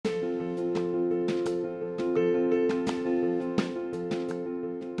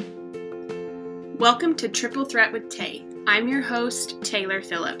Welcome to Triple Threat with Tay. I'm your host, Taylor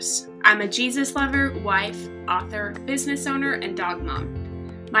Phillips. I'm a Jesus lover, wife, author, business owner, and dog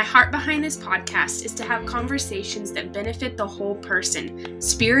mom. My heart behind this podcast is to have conversations that benefit the whole person,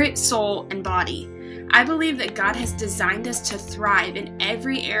 spirit, soul, and body. I believe that God has designed us to thrive in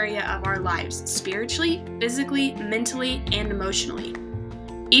every area of our lives, spiritually, physically, mentally, and emotionally.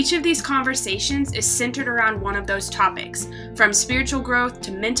 Each of these conversations is centered around one of those topics, from spiritual growth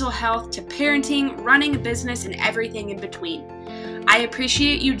to mental health to parenting, running a business, and everything in between. I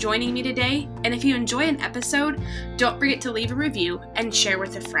appreciate you joining me today, and if you enjoy an episode, don't forget to leave a review and share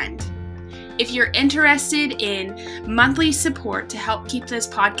with a friend. If you're interested in monthly support to help keep this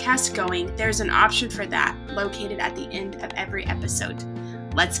podcast going, there's an option for that located at the end of every episode.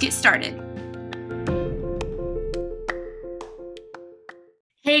 Let's get started.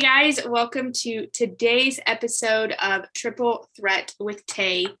 Hey guys, welcome to today's episode of Triple Threat with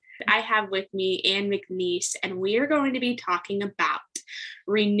Tay. I have with me Ann McNeese, and we are going to be talking about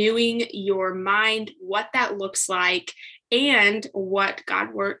renewing your mind, what that looks like, and what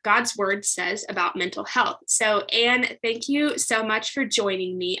God's word says about mental health. So Ann, thank you so much for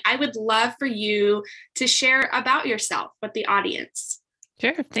joining me. I would love for you to share about yourself with the audience.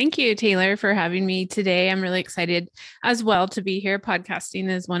 Sure. Thank you, Taylor, for having me today. I'm really excited as well to be here. Podcasting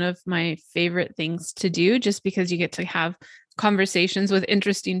is one of my favorite things to do just because you get to have conversations with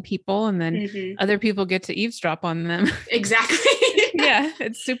interesting people and then other people get to eavesdrop on them. Exactly. Yeah,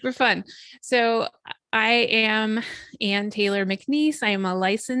 it's super fun. So I am Ann Taylor McNeese. I am a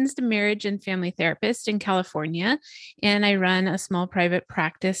licensed marriage and family therapist in California, and I run a small private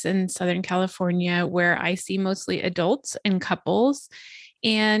practice in Southern California where I see mostly adults and couples.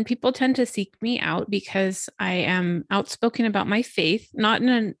 And people tend to seek me out because I am outspoken about my faith, not in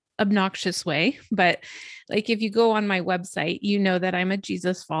an obnoxious way, but like if you go on my website, you know that I'm a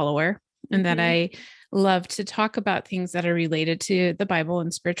Jesus follower and that I love to talk about things that are related to the Bible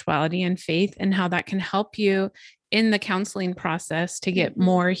and spirituality and faith and how that can help you in the counseling process to get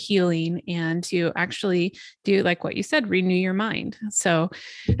more healing and to actually do, like what you said, renew your mind. So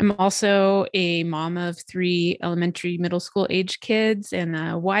I'm also a mom of 3 elementary, middle school age kids and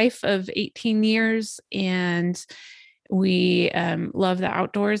a wife of 18 years. And we love the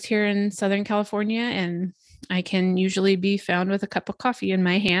outdoors here in Southern California. And I can usually be found with a cup of coffee in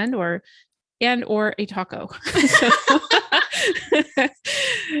my hand or a taco.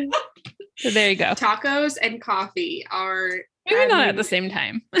 So there you go. Tacos and coffee are maybe not at the same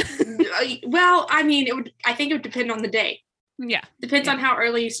time. Well, I think it would depend on the day. Yeah. Depends on how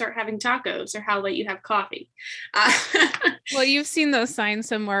early you start having tacos or how late you have coffee. Well, you've seen those signs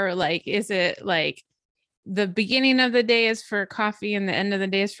somewhere, like, is it like the beginning of the day is for coffee and the end of the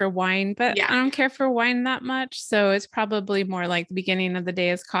day is for wine, but I don't care for wine that much. So it's probably more like the beginning of the day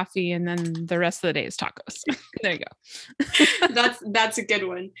is coffee and then the rest of the day is tacos. There you go. That's a good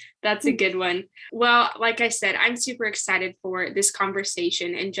one. That's a good one. Well, like I said, I'm super excited for this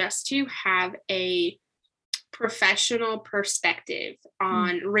conversation and just to have a professional perspective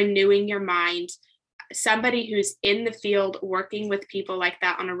on renewing your mind. Somebody who's in the field working with people like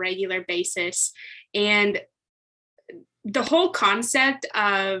that on a regular basis. And the whole concept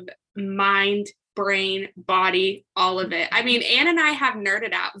of mind, brain, body, all of it. I mean, Ann and I have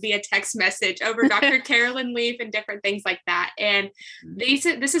nerded out via text message over Dr. Carolyn Leaf and different things like that. And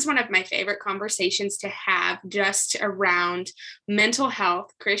this is one of my favorite conversations to have just around mental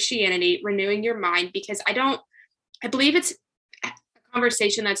health, Christianity, renewing your mind, because I believe it's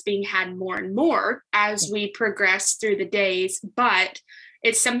conversation that's being had more and more as we progress through the days, but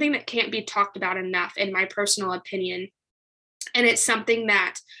it's something that can't be talked about enough, in my personal opinion. And it's something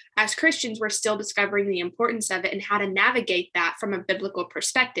that as Christians, we're still discovering the importance of it and how to navigate that from a biblical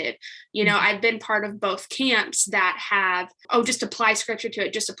perspective. You know, I've been part of both camps that have, just apply scripture to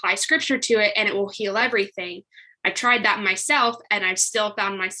it, and it will heal everything. I tried that myself and I've still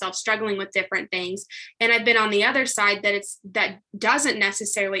found myself struggling with different things. And I've been on the other side that doesn't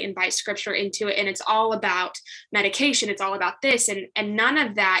necessarily invite scripture into it. And it's all about medication. It's all about this. And none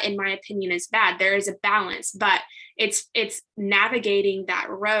of that, in my opinion, is bad. There is a balance, but it's navigating that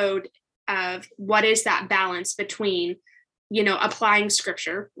road of what is that balance between, applying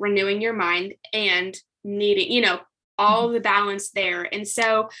scripture, renewing your mind, and needing, all the balance there. And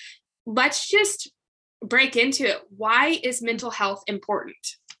so let's just break into it. Why is mental health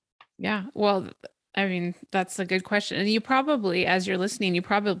important? Yeah, well, I mean, that's a good question. And you probably, as you're listening, you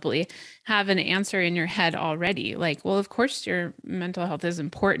probably have an answer in your head already. Like, well, of course your mental health is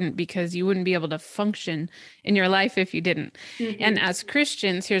important because you wouldn't be able to function in your life if you didn't. And as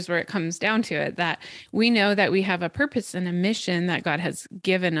Christians, here's where it comes down to it, that we know that we have a purpose and a mission that God has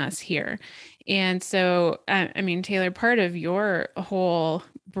given us here. And so, I mean, Taylor, part of your whole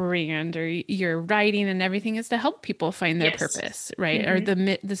brand or your writing and everything is to help people find their Yes. purpose, right? Or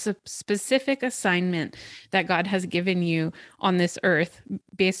Mm-hmm. the specific assignment that God has given you on this earth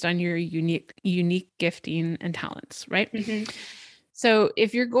based on your unique gifting and talents, right? Mm-hmm. So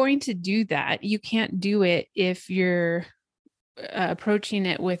if you're going to do that, you can't do it if you're approaching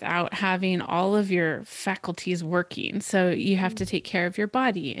it without having all of your faculties working. So you have to take care of your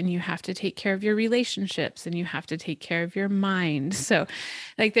body and you have to take care of your relationships and you have to take care of your mind. So,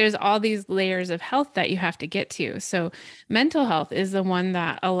 like, there's all these layers of health that you have to get to. So, mental health is the one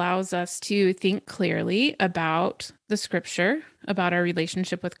that allows us to think clearly about the scripture, about our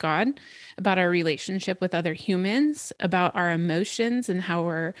relationship with God, about our relationship with other humans, about our emotions and how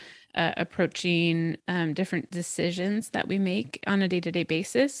we're approaching different decisions that we make on a day-to-day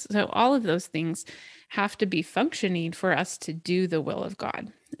basis. So all of those things have to be functioning for us to do the will of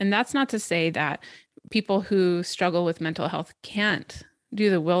God. And that's not to say that people who struggle with mental health can't do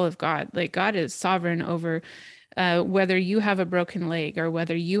the will of God. Like, God is sovereign over whether you have a broken leg or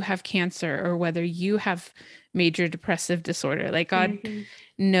whether you have cancer or whether you have major depressive disorder. Like, God Mm-hmm.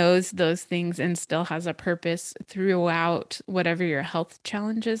 knows those things and still has a purpose throughout whatever your health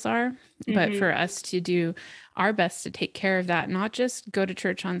challenges are. But Mm-hmm. for us to do our best to take care of that, not just go to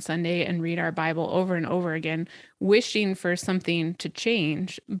church on Sunday and read our Bible over and over again, wishing for something to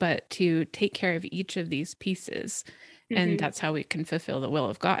change, but to take care of each of these pieces. And Mm-hmm. that's how we can fulfill the will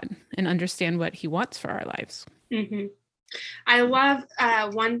of God and understand what He wants for our lives. Mm-hmm. I love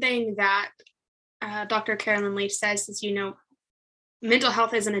one thing that Dr. Carolyn Leaf says is, mental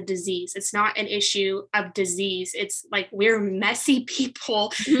health isn't a disease. It's not an issue of disease. It's like we're messy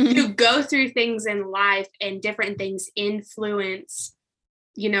people who go through things in life, and different things influence,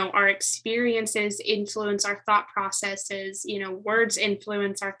 our experiences, influence our thought processes, words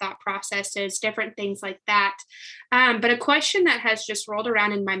influence our thought processes, different things like that. But a question that has just rolled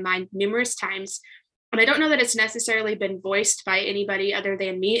around in my mind numerous times, and I don't know that it's necessarily been voiced by anybody other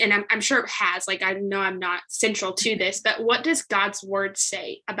than me, and I'm sure it has. Like, I know I'm not central to this, but what does God's word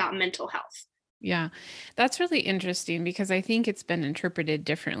say about mental health? Yeah, that's really interesting because I think it's been interpreted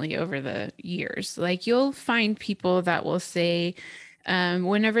differently over the years. Like, you'll find people that will say,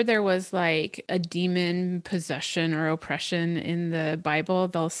 whenever there was like a demon possession or oppression in the Bible,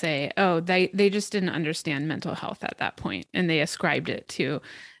 they'll say, oh, they just didn't understand mental health at that point, and they ascribed it to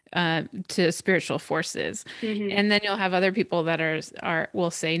spiritual forces. Mm-hmm. And then you'll have other people that are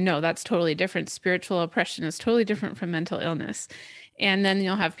will say, no, that's totally different. Spiritual oppression is totally different from mental illness. And then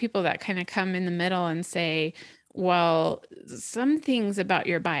you'll have people that kind of come in the middle and say, well, some things about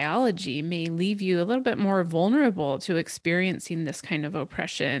your biology may leave you a little bit more vulnerable to experiencing this kind of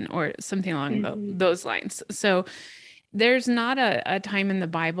oppression or something along Mm-hmm. those lines. So there's not a time in the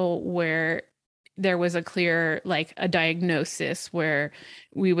Bible where there was a clear, like, a diagnosis where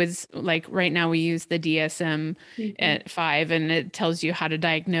we was like, right now we use the DSM Mm-hmm. at 5 and it tells you how to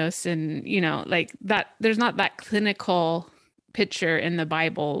diagnose, and like that, there's not that clinical picture in the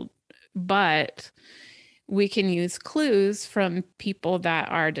Bible, but we can use clues from people that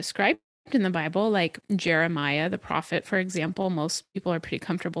are described in the Bible, like Jeremiah, the prophet, for example. Most people are pretty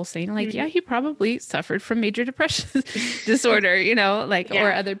comfortable saying, like, yeah, Mm-hmm. he probably suffered from major depression disorder, like, or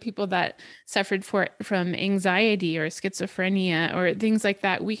Yeah. other people that suffered from anxiety or schizophrenia or things like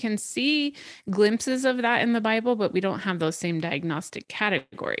that. We can see glimpses of that in the Bible, but we don't have those same diagnostic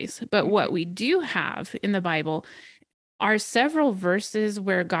categories. But what Mm-hmm. we do have in the Bible are several verses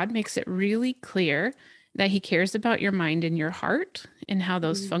where God makes it really clear that He cares about your mind and your heart and how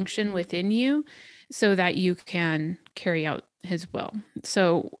those function within you so that you can carry out His will.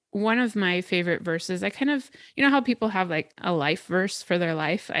 So, one of my favorite verses, I kind of, how people have like a life verse for their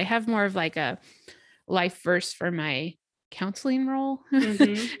life? I have more of like a life verse for my counseling role,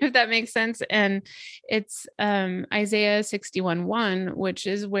 Mm-hmm. if that makes sense. And it's Isaiah 61:1, which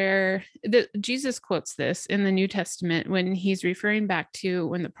is where Jesus quotes this in the New Testament when He's referring back to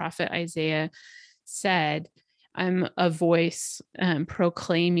when the prophet Isaiah said, I'm a voice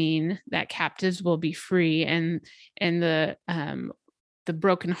proclaiming that captives will be free, and the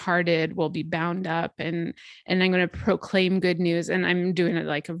brokenhearted will be bound up, and I'm going to proclaim good news. And I'm doing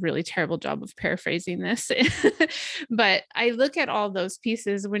like a really terrible job of paraphrasing this. But I look at all those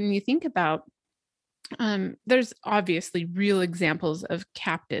pieces when you think about there's obviously real examples of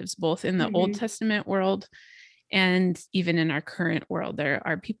captives, both in the Old Mm-hmm. Testament world and even in our current world. There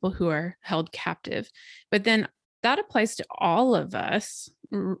are people who are held captive, but then that applies to all of us,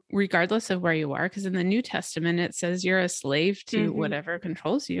 regardless of where you are, because in the New Testament, it says you're a slave to Mm-hmm. whatever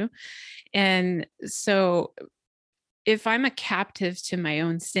controls you. And so if I'm a captive to my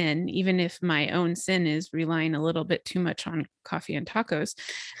own sin, even if my own sin is relying a little bit too much on coffee and tacos,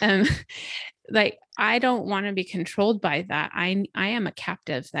 um, like I don't want to be controlled by that. I am a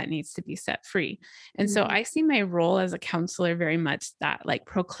captive that needs to be set free. And so Mhm. I see my role as a counselor very much that, like,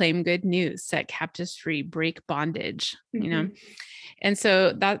 proclaim good news, set captives free, break bondage, Mhm. And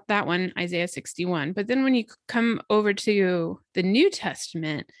so that one, Isaiah 61. But then when you come over to the New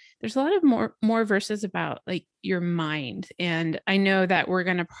Testament, there's a lot of more verses about like your mind. And I know that we're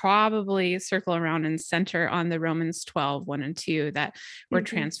going to probably circle around and center on the Romans 12, 1 and 2, that we're Mhm.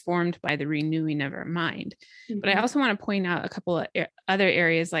 transformed by the renewing of our mind. But I Mhm. also want to point out a couple of other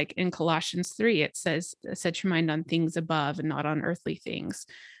areas, like in Colossians 3, it says, set your mind on things above and not on earthly things.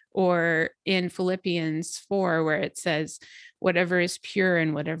 Or in Philippians 4, where it says, whatever is pure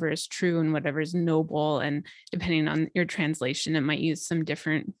and whatever is true and whatever is noble. And depending on your translation, it might use some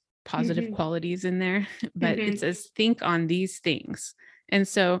different positive Mhm. qualities in there, but it Mhm. says, think on these things. And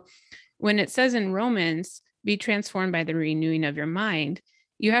so when it says in Romans, be transformed by the renewing of your mind,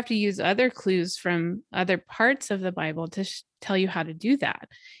 you have to use other clues from other parts of the Bible to tell you how to do that.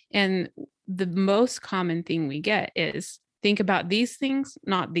 And the most common thing we get is think about these things,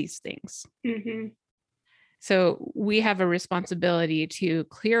 not these things. Mhm. So we have a responsibility to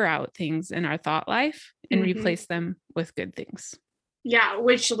clear out things in our thought life and Mhm. replace them with good things. Yeah,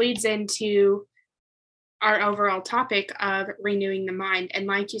 which leads into our overall topic of renewing the mind. And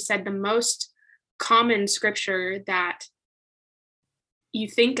like you said, the most common scripture that you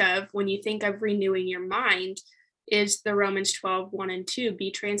think of when you think of renewing your mind is the Romans 12, 1 and 2,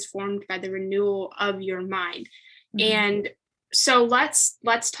 be transformed by the renewal of your mind. Mhm. And so let's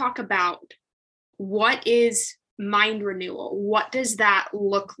talk about what is mind renewal? What does that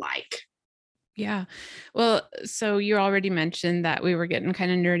look like? Yeah. Well, so you already mentioned that we were getting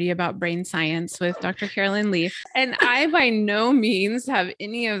kind of nerdy about brain science with Dr. Carolyn Leaf. And I by no means have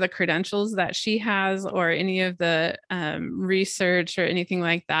any of the credentials that she has or any of the research or anything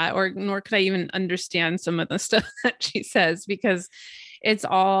like that, or nor could I even understand some of the stuff that she says, because it's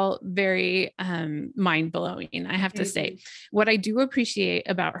all very mind blowing, I have to say. Mhm. What I do appreciate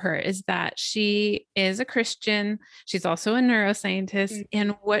about her is that she is a Christian. She's also a neuroscientist.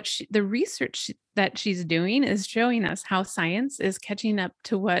 And the research that she's doing is showing us how science is catching up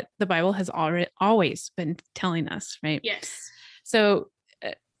to what the Bible has always been telling us, right? Yes. So,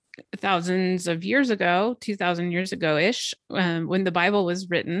 thousands of years ago, 2000 years ago ish, when the Bible was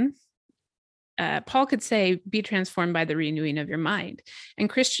written, Paul could say, be transformed by the renewing of your mind. And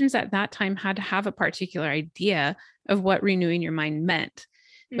Christians at that time had to have a particular idea of what renewing your mind meant.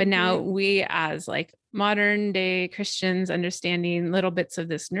 But now Mhm. we, as like modern day Christians, understanding little bits of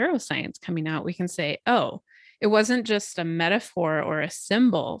this neuroscience coming out, we can say, oh, it wasn't just a metaphor or a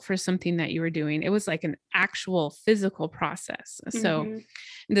symbol for something that you were doing. It was like an actual physical process. So Mhm.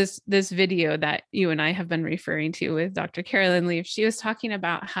 this video that you and I have been referring to with Dr. Carolyn Leaf, she was talking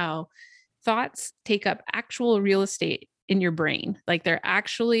about how thoughts take up actual real estate in your brain. Like they're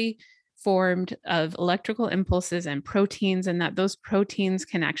actually formed of electrical impulses and proteins, and that those proteins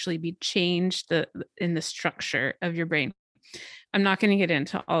can actually be changed in the structure of your brain. I'm not going to get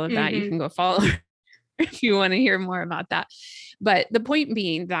into all of that. You Mhm. can go follow if you want to hear more about that. But the point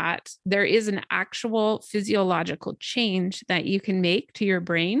being that there is an actual physiological change that you can make to your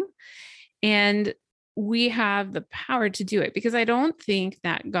brain. And we have the power to do it, because I don't think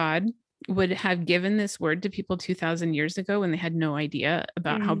that God would have given this word to people 2000 years ago when they had no idea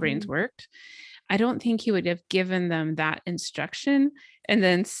about how brains Mhm. worked. I don't think he would have given them that instruction and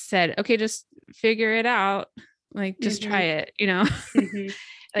then said, okay, just figure it out. Like, just try Mhm. it. Mhm.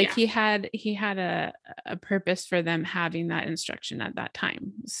 Like Yeah. he had a purpose for them having that instruction at that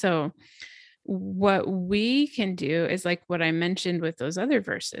time. So what we can do is like what I mentioned with those other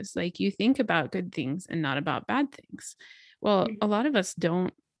verses, like you think about good things and not about bad things. Well, Mhm. a lot of us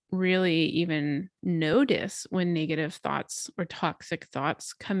don't really even notice when negative thoughts or toxic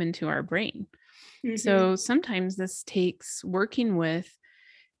thoughts come into our brain. Mhm. So sometimes this takes working with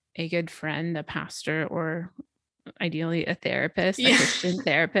a good friend, a pastor, or ideally a therapist, a Yeah. Christian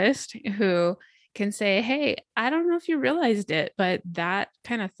therapist who can say, hey, I don't know if you realized it, but that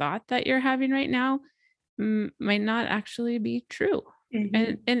kind of thought that you're having right now might not actually be true. And,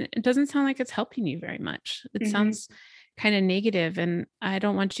 Mhm. and it doesn't sound like it's helping you very much. It Mhm. sounds kind of negative, and I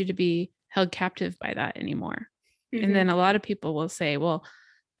don't want you to be held captive by that anymore. And then Mhm. a lot of people will say, well,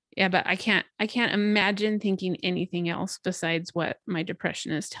 yeah, but I can't imagine thinking anything else besides what my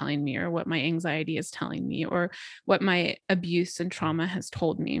depression is telling me, or what my anxiety is telling me, or what my abuse and trauma has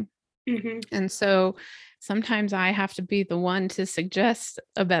told me. Mhm. And so sometimes I have to be the one to suggest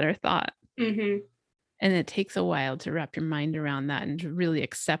a better thought. Mhm. And it takes a while to wrap your mind around that and to really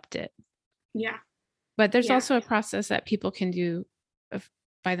accept it. Yeah. But there's Yeah. also a process that people can do of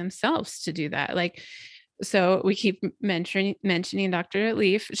by themselves to do that. Like, so we keep mentioning Dr.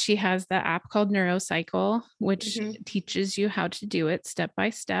 Leaf. She has the app called Neurocycle, which Mhm. teaches you how to do it step by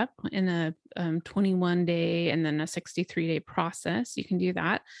step in a 21-day and then a 63-day process. You can do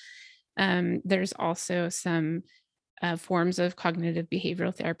that. There's also some forms of cognitive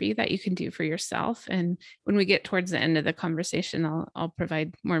behavioral therapy that you can do for yourself. And when we get towards the end of the conversation, I'll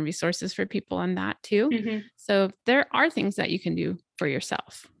provide more resources for people on that too. Mhm. So there are things that you can do for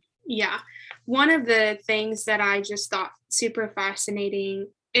yourself. Yeah. One of the things that I just thought super fascinating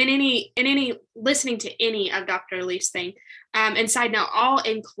in any listening to any of Dr. Leaf's thing, and side note, I'll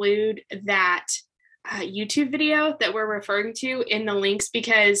include that YouTube video that we're referring to in the links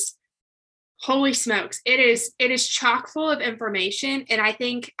because holy smokes, it is chock full of information. And I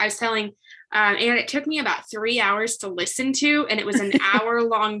think I was telling and it took me about 3 hours to listen to, and it was an hour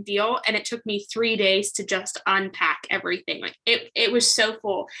long deal. And it took me 3 days to just unpack everything. Like it was so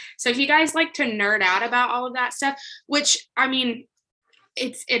full. So if you guys like to nerd out about all of that stuff, which I mean,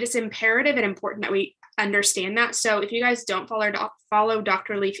 it is imperative and important that we understand that. So if you guys don't follow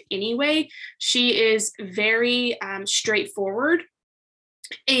Dr. Leaf anyway, she is very straightforward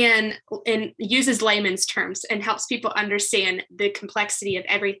and uses layman's terms and helps people understand the complexity of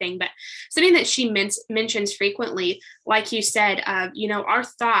everything. But something that she mentions frequently, like you said, our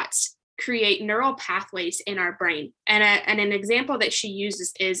thoughts create neural pathways in our brain. And an example that she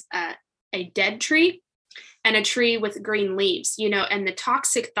uses is a dead tree and a tree with green leaves, and the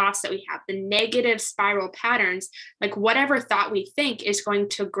toxic thoughts that we have, the negative spiral patterns, like whatever thought we think is going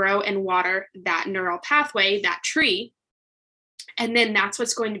to grow and water that neural pathway, that tree. And then that's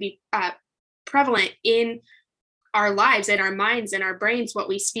what's going to be prevalent in our lives, in our minds, in our brains, what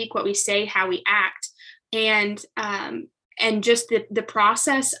we speak, what we say, how we act. And just the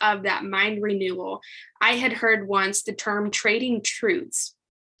process of that mind renewal. I had heard once the term trading truths.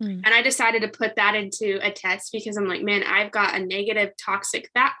 And I decided to put that into a test because I'm like, man, I've got a negative,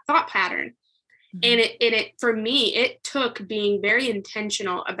 toxic thought pattern. And it for me, it took being very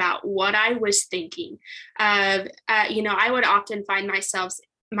intentional about what I was thinking. I would often find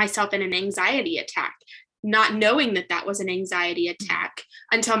myself in an anxiety attack, not knowing that was an anxiety attack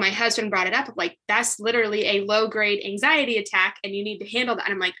until my husband brought it up. Like, that's literally a low grade anxiety attack, and you need to handle that.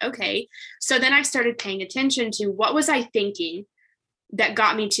 And I'm like, okay. So then I started paying attention to what was I thinking that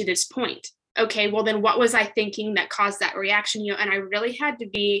got me to this point. Okay, well then what was I thinking that caused that reaction? And I really had to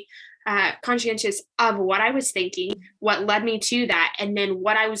be conscientious of what I was thinking, what led me to that, and then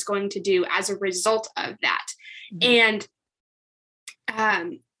what I was going to do as a result of that. And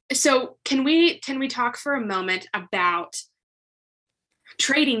so can we talk for a moment about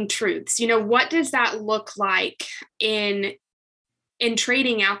trading truths? What does that look like in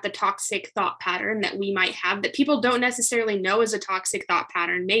trading out the toxic thought pattern that we might have that people don't necessarily know is a toxic thought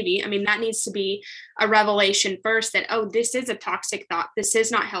pattern? Maybe, I mean, that needs to be a revelation first that, oh, this is a toxic thought. This is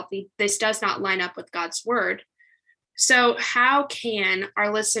not healthy. This does not line up with God's word. So how can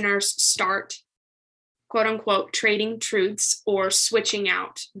our listeners start, quote unquote, trading truths or switching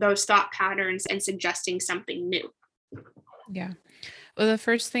out those thought patterns and suggesting something new? Yeah. Well, the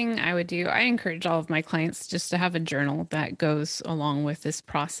first thing I would do, I encourage all of my clients just to have a journal that goes along with this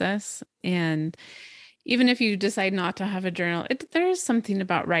process. And even if you decide not to have a journal, there is something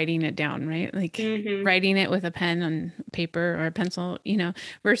about writing it down, right? Like writing it with a pen on paper or a pencil,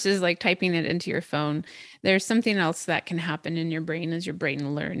 versus like typing it into your phone. There's something else that can happen in your brain as your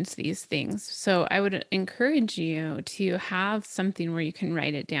brain learns these things. So I would encourage you to have something where you can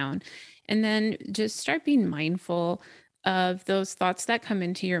write it down and then just start being mindful of those thoughts that come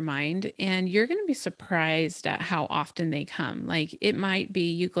into your mind. And you're going to be surprised at how often they come. Like, it might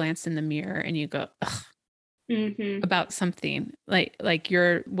be you glance in the mirror and you go, ugh, about something, like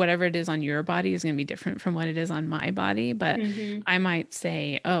your whatever it is on your body is going to be different from what it is on my body. But I might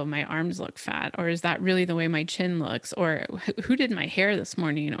say, oh, my arms look fat, or is that really the way my chin looks, or who did my hair this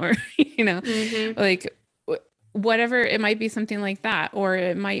morning, or like whatever. It might be something like that, or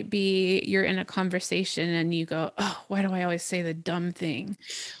it might be you're in a conversation and you go, oh, why do I always say the dumb thing?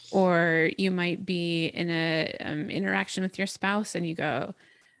 Or you might be in a interaction with your spouse and you go,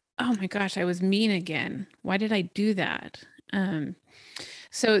 oh my gosh, I was mean again. Why did I do that?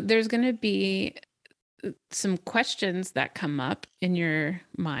 So there's going to be some questions that come up in your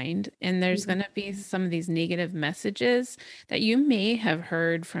mind, and there's going to be some of these negative messages that you may have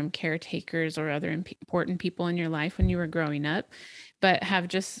heard from caretakers or other important people in your life when you were growing up, but have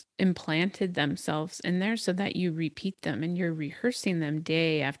just implanted themselves in there so that you repeat them and you're rehearsing them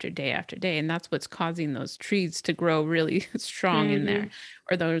day after day after day. And that's what's causing those trees to grow really strong in there,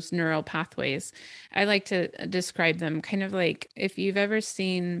 or those neural pathways. I like to describe them kind of like if you've ever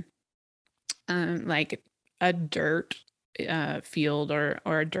seen like a dirt field or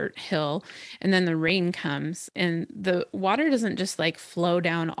a dirt hill, and then the rain comes and the water doesn't just like flow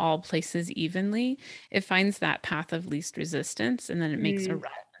down all places evenly. It finds that path of least resistance, and then it makes a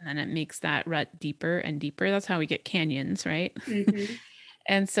rut, and then it makes that rut deeper and deeper. That's how we get canyons, right?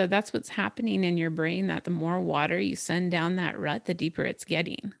 And so that's what's happening in your brain, that the more water you send down that rut, the deeper it's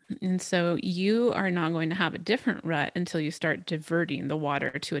getting. And so you are not going to have a different rut until you start diverting the water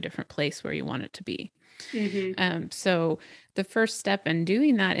to a different place where you want it to be. So the first step in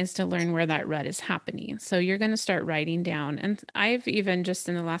doing that is to learn where that rut is happening. So you're going to start writing down. And I've even just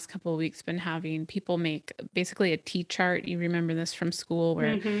in the last couple of weeks been having people make basically a T chart. You remember this from school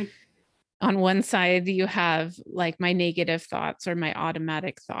where on one side, you have like my negative thoughts or my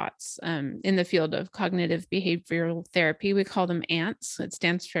automatic thoughts. In the field of cognitive behavioral therapy, we call them ants. It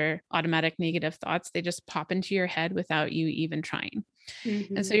stands for automatic negative thoughts. They just pop into your head without you even trying.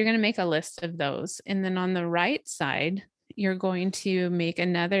 And so you're going to make a list of those. And then on the right side, you're going to make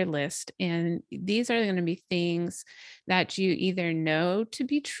another list. And these are going to be things that you either know to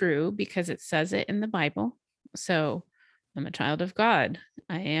be true because it says it in the Bible. So I'm a child of God.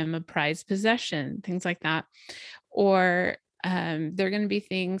 I am a prized possession, things like that. Or they're going to be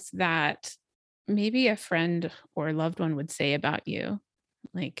things that maybe a friend or loved one would say about you.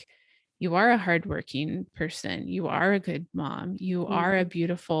 Like, you are a hardworking person. You are a good mom. You are a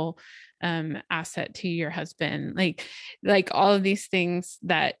beautiful asset to your husband. Like all of these things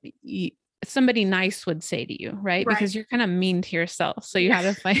that somebody nice would say to you, right? Because you're kind of mean to yourself. So you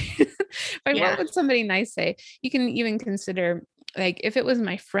have to find, what would somebody nice say? You can even consider, like, if it was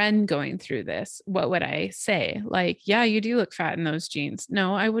my friend going through this, what would I say? Like, yeah, you do look fat in those jeans.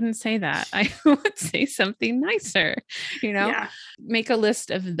 No, I wouldn't say that. I would say something nicer, make a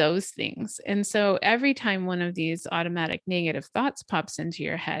list of those things. And so every time one of these automatic negative thoughts pops into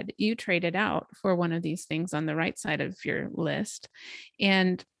your head, you trade it out for one of these things on the right side of your list.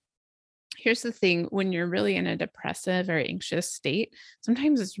 And here's the thing, when you're really in a depressive or anxious state,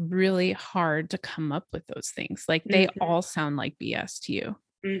 sometimes it's really hard to come up with those things. Like they all sound like BS to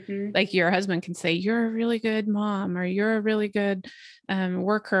you. Like your husband can say, you're a really good mom, or you're a really good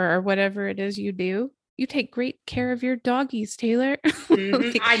worker, or whatever it is you do. You take great care of your doggies, Taylor.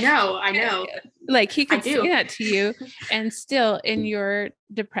 Like, I know. Like he could say that to you, and still in your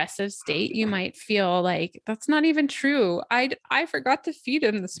depressive state, you might feel like that's not even true. I forgot to feed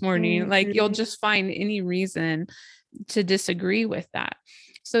him this morning. Like you'll just find any reason to disagree with that.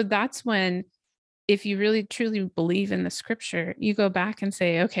 So that's when, if you really truly believe in the scripture, you go back and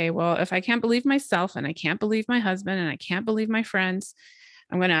say, okay, well, if I can't believe myself, and I can't believe my husband, and I can't believe my friends,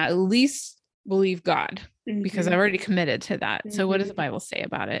 I'm going to at least believe God, because I've already committed to that. So what does the Bible say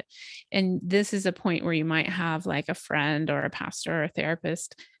about it? And this is a point where you might have like a friend or a pastor or a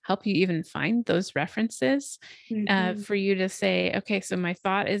therapist help you even find those references for you to say, okay, so my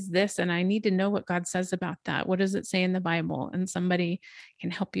thought is this, and I need to know what God says about that. What does it say in the Bible? And somebody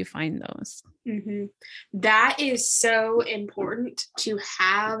can help you find those. That is so important to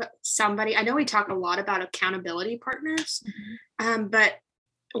have somebody. I know we talk a lot about accountability partners, but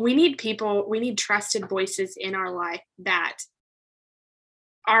we need people, we need trusted voices in our life that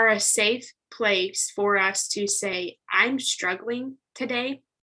are a safe place for us to say, I'm struggling today.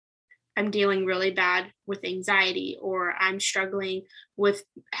 I'm dealing really bad with anxiety, or I'm struggling with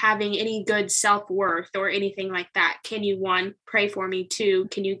having any good self-worth or anything like that. Can you, one, pray for me? Two,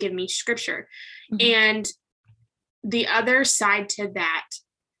 can you give me scripture? And the other side to that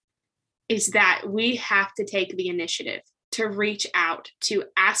is that we have to take the initiative to reach out, to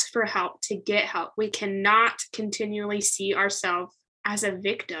ask for help, to get help. We cannot continually see ourselves as a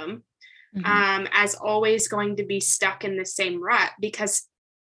victim, as always going to be stuck in the same rut, because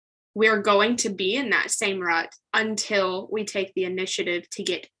we're going to be in that same rut until we take the initiative to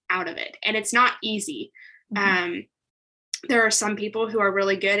get out of it. And it's not easy. There are some people who are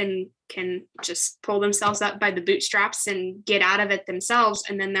really good and can just pull themselves up by the bootstraps and get out of it themselves.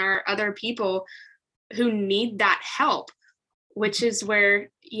 And then there are other people who need that help, which is where,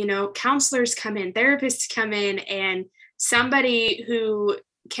 counselors come in, therapists come in, and somebody who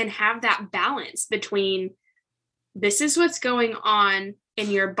can have that balance between, this is what's going on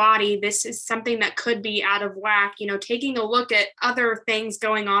in your body. This is something that could be out of whack, taking a look at other things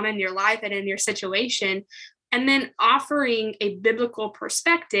going on in your life and in your situation, and then offering a biblical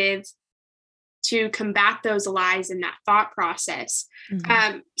perspective to combat those lies in that thought process.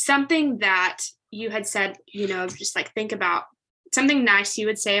 Something that you had said, just like think about something nice you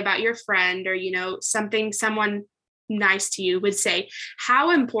would say about your friend, or, something someone nice to you would say.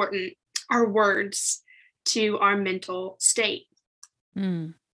 How important are words to our mental state?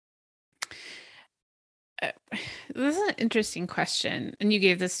 This is an interesting question. And you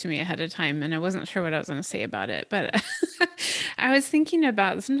gave this to me ahead of time, and I wasn't sure what I was going to say about it. But I was thinking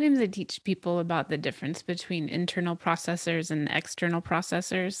about, sometimes I teach people about the difference between internal processors and external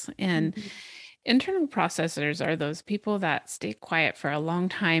processors. And internal processors are those people that stay quiet for a long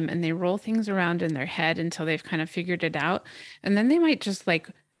time and they roll things around in their head until they've kind of figured it out. And then they might just like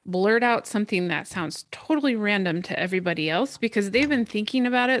blurt out something that sounds totally random to everybody else because they've been thinking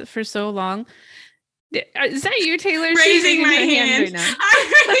about it for so long. Is that you, Taylor? Raising my hand right now.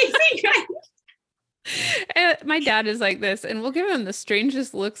 I'm raising my My dad is like this, and we'll give him the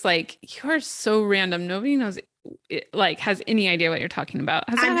strangest looks, like, you are so random. Nobody knows, has any idea what you're talking about.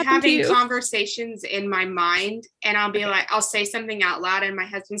 I'm having conversations in my mind, and I'll be like, I'll say something out loud, and my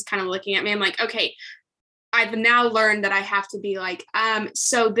husband's kind of looking at me. I'm like, okay, I've now learned that I have to be like,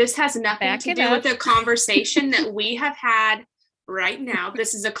 so this has nothing to do with the conversation that we have had right now.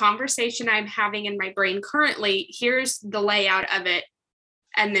 This is a conversation I'm having in my brain currently. Here's the layout of it,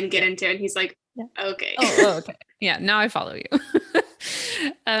 and then get into it. And he's like, okay. Okay. Yeah, now I follow you.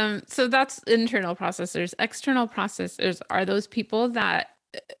 So that's internal processors. External processors are those people that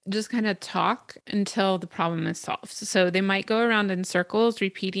just kind of talk until the problem is solved. So they might go around in circles,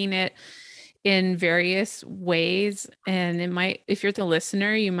 repeating it in various ways. And it might, if you're the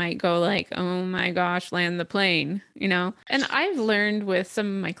listener, you might go like, oh my gosh, land the plane, And I've learned with some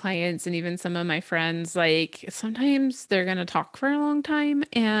of my clients and even some of my friends, like sometimes they're going to talk for a long time.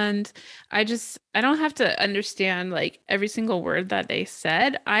 And I don't have to understand like every single word that they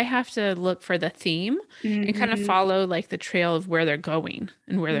said. I have to look for the theme and kind of follow like the trail of where they're going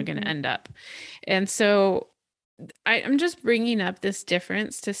and where they're going to end up. And so I'm just bringing up this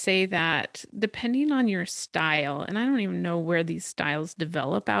difference to say that depending on your style, and I don't even know where these styles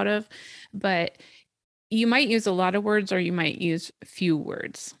develop out of, but you might use a lot of words or you might use few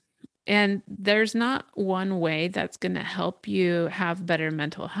words. And there's not one way that's going to help you have better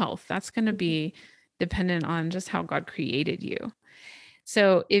mental health. That's going to be dependent on just how God created you.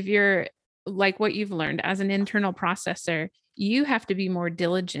 So if you're like what you've learned as an internal processor, you have to be more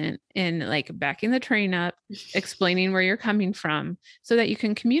diligent in like backing the train up, explaining where you're coming from so that you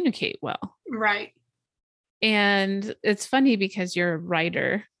can communicate well. Right. And it's funny because you're a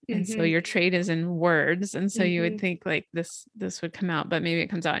writer and so your trade is in words. And so you would think like this would come out, but maybe it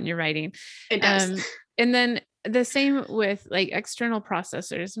comes out in your writing. It does. And then the same with like external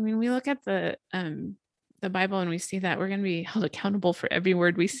processors. I mean, we look at the Bible and we see that we're going to be held accountable for every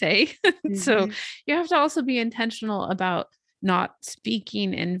word we say. So you have to also be intentional about not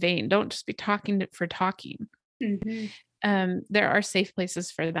speaking in vain. Don't just be talking for talking. There are safe places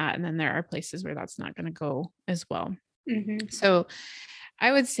for that. And then there are places where that's not going to go as well. So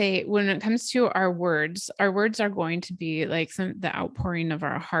I would say when it comes to our words are going to be like the outpouring of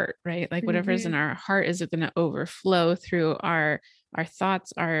our heart, right? Like whatever's in our heart is going to overflow through our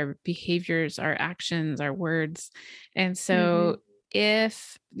thoughts, our behaviors, our actions, our words. And so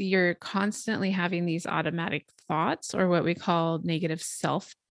if you're constantly having these automatic thoughts or what we call negative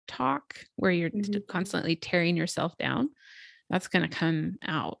self-talk, where you're constantly tearing yourself down, that's going to come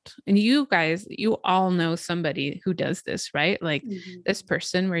out. And you guys, you all know somebody who does this, right? Like this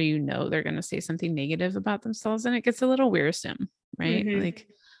person where they're going to say something negative about themselves and it gets a little wearisome, right? Like,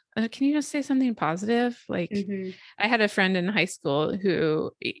 can you just say something positive? Like I had a friend in high school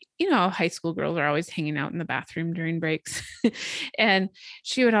who, high school girls are always hanging out in the bathroom during breaks. And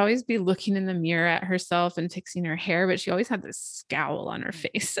she would always be looking in the mirror at herself and fixing her hair, but she always had this scowl on her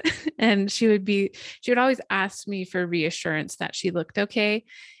face. And she would always ask me for reassurance that she looked okay.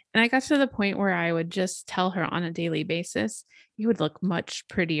 And I got to the point where I would just tell her on a daily basis, you would look much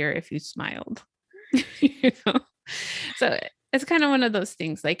prettier if you smiled. So it's kind of one of those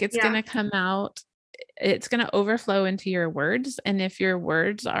things, like it's going to come out, it's going to overflow into your words. And if your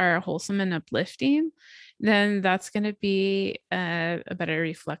words are wholesome and uplifting, then that's going to be a better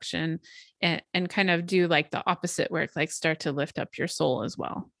reflection and kind of do like the opposite work, like start to lift up your soul as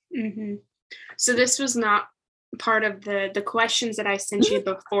well. So this was not part of the questions that I sent you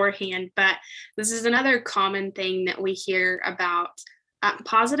beforehand, but this is another common thing that we hear about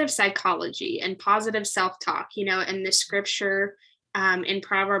positive psychology and positive self-talk, in the scripture, in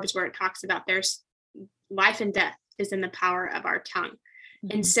Proverbs where it talks about there's life and death is in the power of our tongue.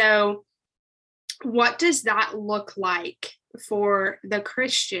 Mm-hmm. And so what does that look like for the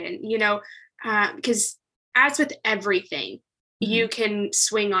Christian? Because as with everything, mm-hmm. you can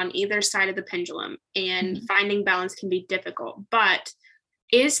swing on either side of the pendulum, and mm-hmm. finding balance can be difficult. But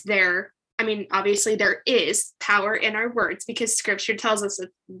obviously there is power in our words, because scripture tells us that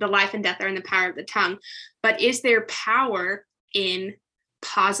the life and death are in the power of the tongue. But is there power in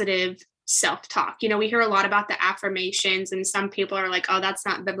positive self-talk? We hear a lot about the affirmations, and some people are like, oh, that's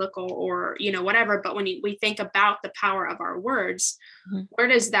not biblical, or, whatever. But when we think about the power of our words, mm-hmm. where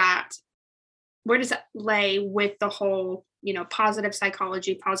does that lay with the whole, positive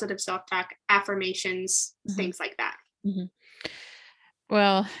psychology, positive self-talk, affirmations, mm-hmm. things like that? Mm-hmm.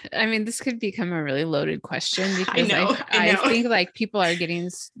 Well, this could become a really loaded question, because I think like people are getting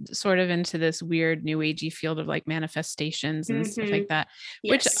sort of into this weird new agey field of like manifestations and mm-hmm. stuff like that,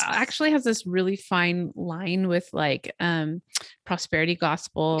 yes. which actually has this really fine line with like prosperity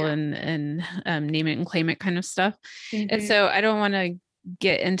gospel and name it and claim it kind of stuff. Mm-hmm. And so I don't want to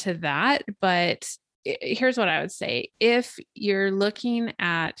get into that, but here's what I would say. If you're looking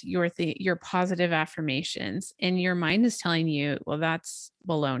at your positive affirmations and your mind is telling you, well, that's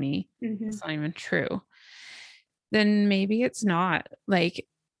baloney, mm-hmm. it's not even true, then maybe it's not. Like,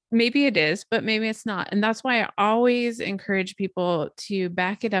 maybe it is, but maybe it's not. And that's why I always encourage people to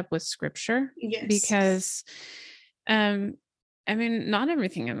back it up with scripture, yes. because, not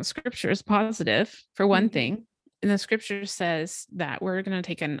everything in the scripture is positive, for one mm-hmm. thing. And the scripture says that we're going to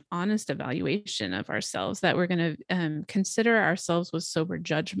take an honest evaluation of ourselves, that we're going to consider ourselves with sober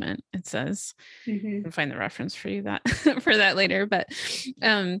judgment. It says, mm-hmm. I'll find the reference for you for that later. But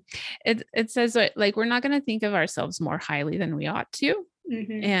it says like, we're not going to think of ourselves more highly than we ought to.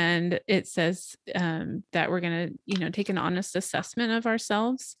 Mm-hmm. And it says that we're going to, take an honest assessment of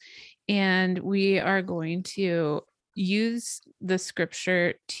ourselves, and we are going to use the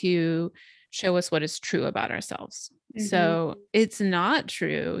scripture to show us what is true about ourselves. Mm-hmm. So it's not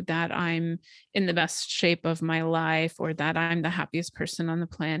true that I'm in the best shape of my life, or that I'm the happiest person on the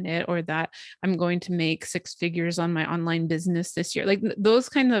planet, or that I'm going to make 6 figures on my online business this year. Like those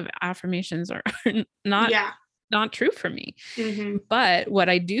kind of affirmations are not true for me. Mm-hmm. But what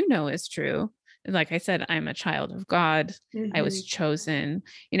I do know is true, like I said, I'm a child of God. Mm-hmm. I was chosen,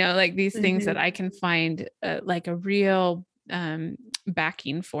 like these mm-hmm. things that I can find like a real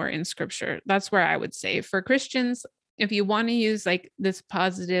backing for in scripture. That's where I would say for Christians, if you want to use like this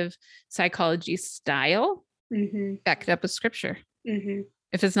positive psychology style, mm-hmm. back it up with scripture. Mm-hmm.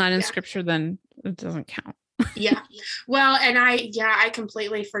 If it's not in scripture, then it doesn't count. Yeah. Well, and I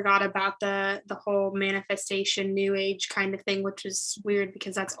completely forgot about the whole manifestation new age kind of thing, which is weird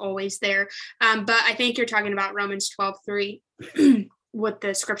because that's always there. But I think you're talking about Romans 12:3 with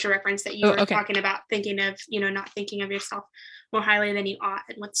the scripture reference that you were talking about, thinking of, not thinking of yourself more highly than you ought,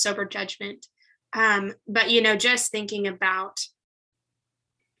 and with sober judgment. But, just thinking about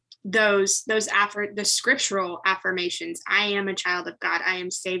the scriptural affirmations. I am a child of God. I am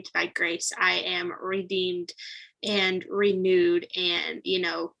saved by grace. I am redeemed and renewed. And,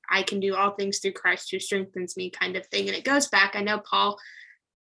 I can do all things through Christ who strengthens me, kind of thing. And it goes back. I know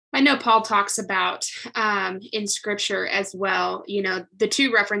Paul talks about in scripture as well, the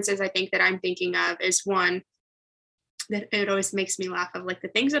 2 references I think that I'm thinking of is one that it always makes me laugh, of like the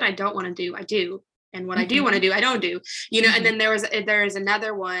things that I don't want to do, I do. And what mm-hmm. I do want to do, I don't do, mm-hmm. And then there is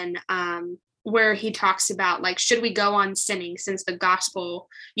another one where he talks about like, should we go on sinning since the gospel,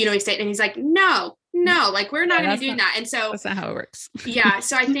 he said, and he's like, no, like we're not going to do that. And so that's not how it works. Yeah.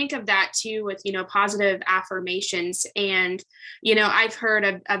 So I think of that too with, positive affirmations. And, I've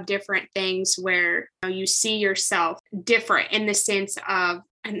heard of different things where you see yourself different in the sense of,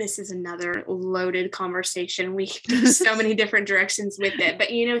 and this is another loaded conversation. We go so many different directions with it, but,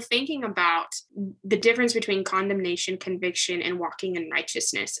 thinking about the difference between condemnation, conviction, and walking in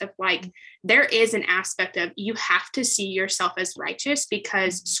righteousness, of like, there is an aspect of you have to see yourself as righteous,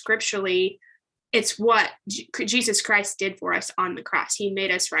 because scripturally it's what Jesus Christ did for us on the cross. He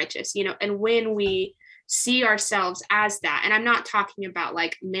made us righteous, and when we see ourselves as that, and I'm not talking about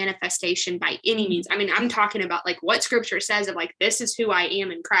like manifestation by any means. I mean, I'm talking about like what scripture says of like, this is who I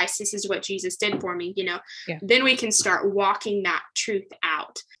am in Christ. This is what Jesus did for me, then we can start walking that truth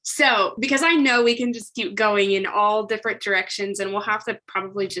out. So, because I know we can just keep going in all different directions, and we'll have to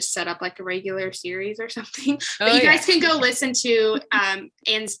probably just set up like a regular series or something. But you guys can go listen to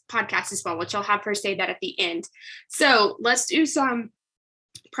Anne's podcast as well, which I'll have her say that at the end. So let's do some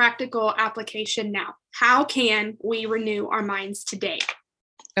practical application now. How can we renew our minds today?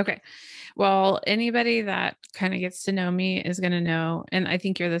 Okay. Well, anybody that kind of gets to know me is going to know, and I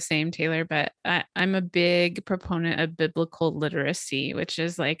think you're the same, Taylor, but I'm a big proponent of biblical literacy, which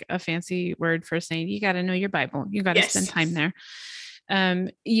is like a fancy word for saying you got to know your Bible. You got to spend Yes. time there.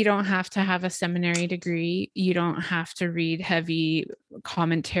 You don't have to have a seminary degree. You don't have to read heavy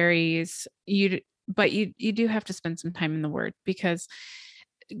commentaries. But you do have to spend some time in the Word, because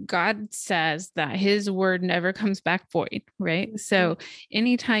God says that his word never comes back void, right? So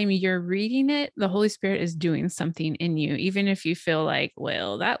anytime you're reading it, the Holy Spirit is doing something in you, even if you feel like,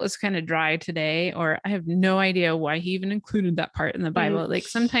 well, that was kind of dry today, or I have no idea why he even included that part in the Bible. Like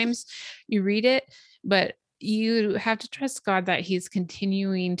sometimes you read it, but you have to trust God that he's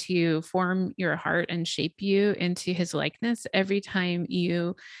continuing to form your heart and shape you into his likeness every time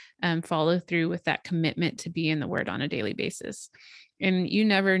you follow through with that commitment to be in the word on a daily basis. And you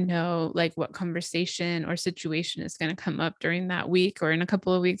never know like what conversation or situation is going to come up during that week or in a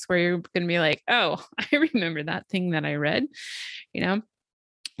couple of weeks where you're going to be like, oh, I remember that thing that I read, you know?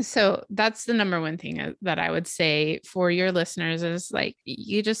 So that's the number one thing that I would say for your listeners is like,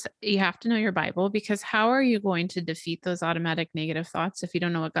 you have to know your Bible, because how are you going to defeat those automatic negative thoughts if you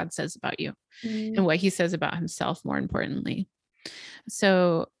don't know what God says about you and what he says about himself, more importantly?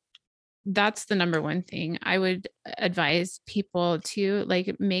 So that's the number one thing I would advise people to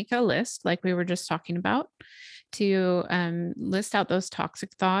like make a list, like we were just talking about, to list out those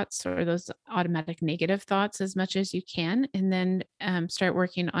toxic thoughts or those automatic negative thoughts as much as you can, and then start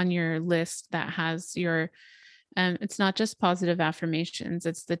working on your list that has your it's not just positive affirmations,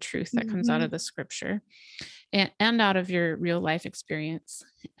 it's the truth that comes out of the scripture and out of your real life experience.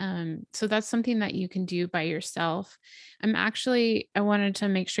 So that's something that you can do by yourself. I wanted to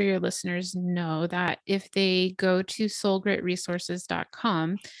make sure your listeners know that if they go to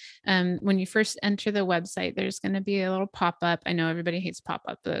soulgritresources.com, when you first enter the website, there's going to be a little pop up. I know everybody hates pop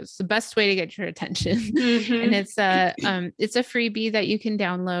up, but it's the best way to get your attention. And it's a freebie that you can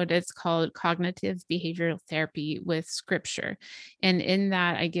download. It's called Cognitive Behavioral Therapy with Scripture. And in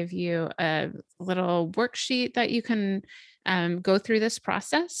that, I give you a little worksheet that you can go through this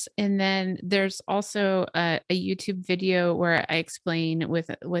process. And then there's also a YouTube video where I explain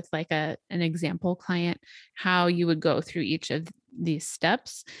with like an example client how you would go through each of these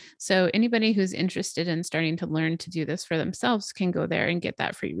steps. So anybody who's interested in starting to learn to do this for themselves can go there and get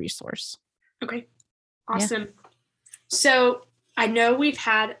that free resource. Okay. Awesome. Yeah. So I know we've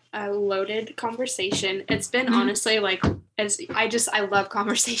had a loaded conversation. It's been honestly like, I love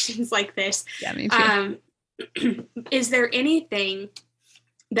conversations like this. Yeah, me too. Is there anything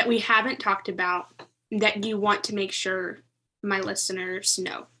that we haven't talked about that you want to make sure my listeners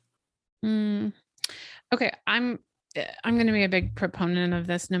know? Okay. I'm going to be a big proponent of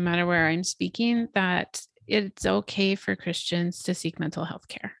this, no matter where I'm speaking, that it's okay for Christians to seek mental health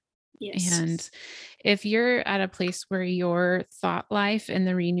care. Yes. And if you're at a place where your thought life and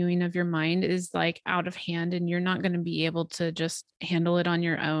the renewing of your mind is like out of hand and you're not going to be able to just handle it on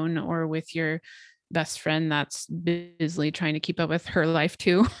your own or with your best friend that's busily trying to keep up with her life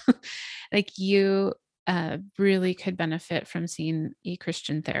too, like you really could benefit from seeing a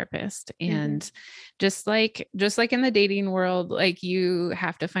Christian therapist. And just like in the dating world, like you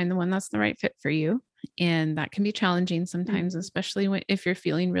have to find the one that's the right fit for you. And that can be challenging sometimes, especially if you're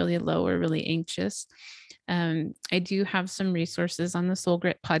feeling really low or really anxious. I do have some resources on the Soul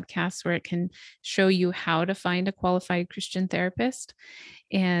Grit podcast where it can show you how to find a qualified Christian therapist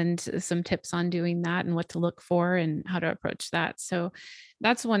and some tips on doing that and what to look for and how to approach that. So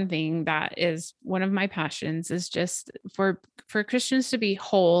that's one thing that is one of my passions, is just for Christians to be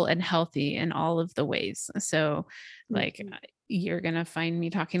whole and healthy in all of the ways. So like you're going to find me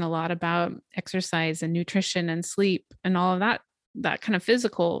talking a lot about exercise and nutrition and sleep and all of that kind of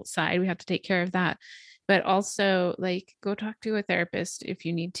physical side. We have to take care of that, but also like go talk to a therapist if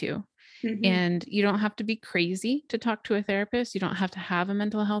you need to. And you don't have to be crazy to talk to a therapist. You don't have to have a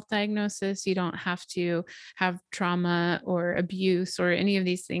mental health diagnosis. You don't have to have trauma or abuse or any of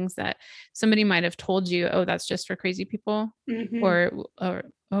these things that somebody might have told you, oh, that's just for crazy people. Or, oh,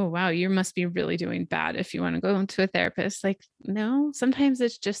 wow, you must be really doing bad if you want to go to a therapist. Like, no, sometimes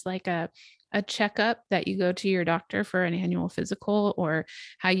it's just like a checkup that you go to your doctor for an annual physical, or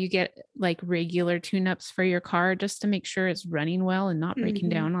how you get like regular tune-ups for your car just to make sure it's running well and not breaking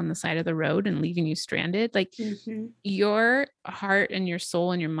down on the side of the road and leaving you stranded. Like your heart and your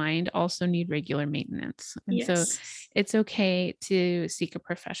soul and your mind also need regular maintenance. And so it's okay to seek a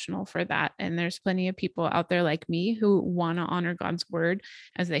professional for that. And there's plenty of people out there like me who want to honor God's word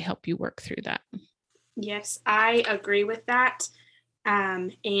as they help you work through that. Yes, I agree with that.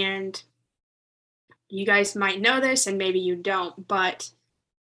 And you guys might know this and maybe you don't, but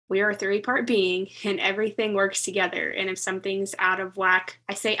we are a three-part being and everything works together. And if something's out of whack,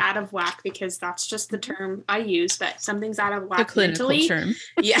 I say out of whack because that's just the term I use, but something's out of whack mentally. Term.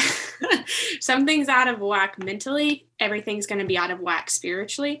 Yeah. Something's out of whack mentally, everything's going to be out of whack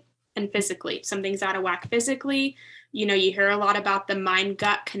spiritually and physically. Something's out of whack physically. You hear a lot about the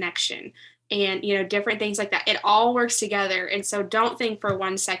mind-gut connection and, different things like that. It all works together. And so don't think for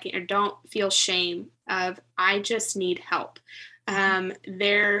 1 second or don't feel shame of, I just need help.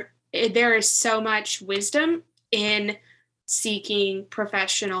 There is so much wisdom in seeking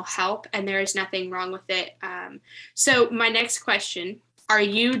professional help, and there is nothing wrong with it. So my next question, are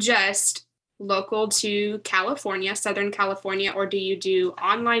you just local to California, Southern California, or do you do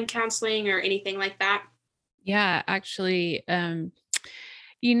online counseling or anything like that? Yeah, actually,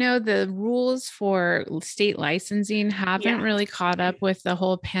 the rules for state licensing haven't really caught up with the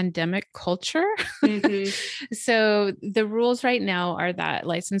whole pandemic culture. Mm-hmm. So the rules right now are that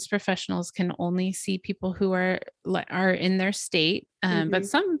licensed professionals can only see people who are in their state. But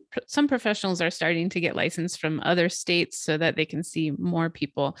some professionals are starting to get licensed from other states so that they can see more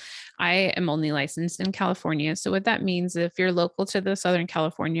people. I am only licensed in California. So what that means, if you're local to the Southern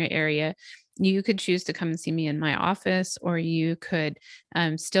California area, you could choose to come and see me in my office, or you could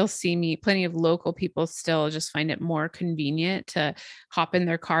still see me. Plenty of local people still just find it more convenient to hop in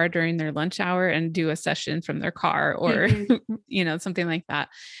their car during their lunch hour and do a session from their car, or, something like that.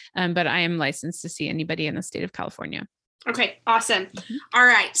 But I am licensed to see anybody in the state of California. Okay, awesome. Mm-hmm. All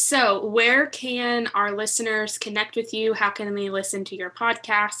right. So where can our listeners connect with you? How can they listen to your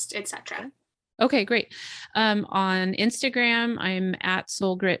podcast, etc.? Okay, great. On Instagram, I'm at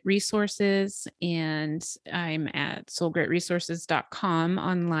Soul Grit Resources, and I'm at soulgritresources.com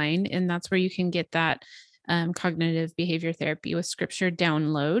online. And that's where you can get that cognitive behavior therapy with scripture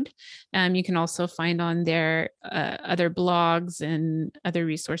download. You can also find on there other blogs and other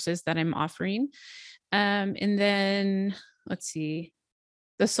resources that I'm offering. And then let's see.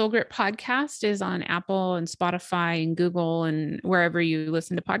 The Soul Grit podcast is on Apple and Spotify and Google and wherever you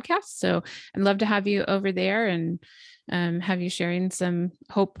listen to podcasts. So I'd love to have you over there and have you sharing some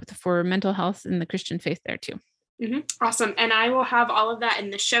hope for mental health and the Christian faith there too. Mm-hmm. Awesome. And I will have all of that in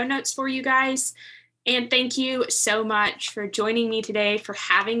the show notes for you guys. And thank you so much for joining me today, for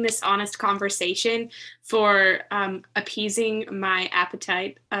having this honest conversation, for appeasing my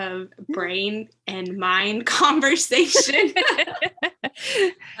appetite of brain and mind conversation.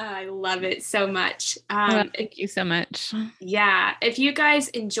 I love it so much. Thank you so much. Yeah. If you guys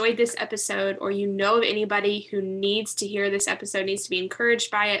enjoyed this episode, or you know of anybody who needs to hear this episode, needs to be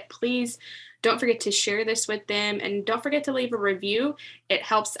encouraged by it, please don't forget to share this with them, and don't forget to leave a review. It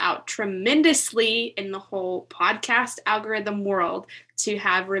helps out tremendously in the whole podcast algorithm world to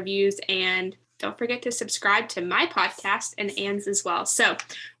have reviews, and don't forget to subscribe to my podcast and Anne's as well. So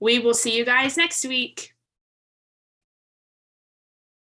we will see you guys next week.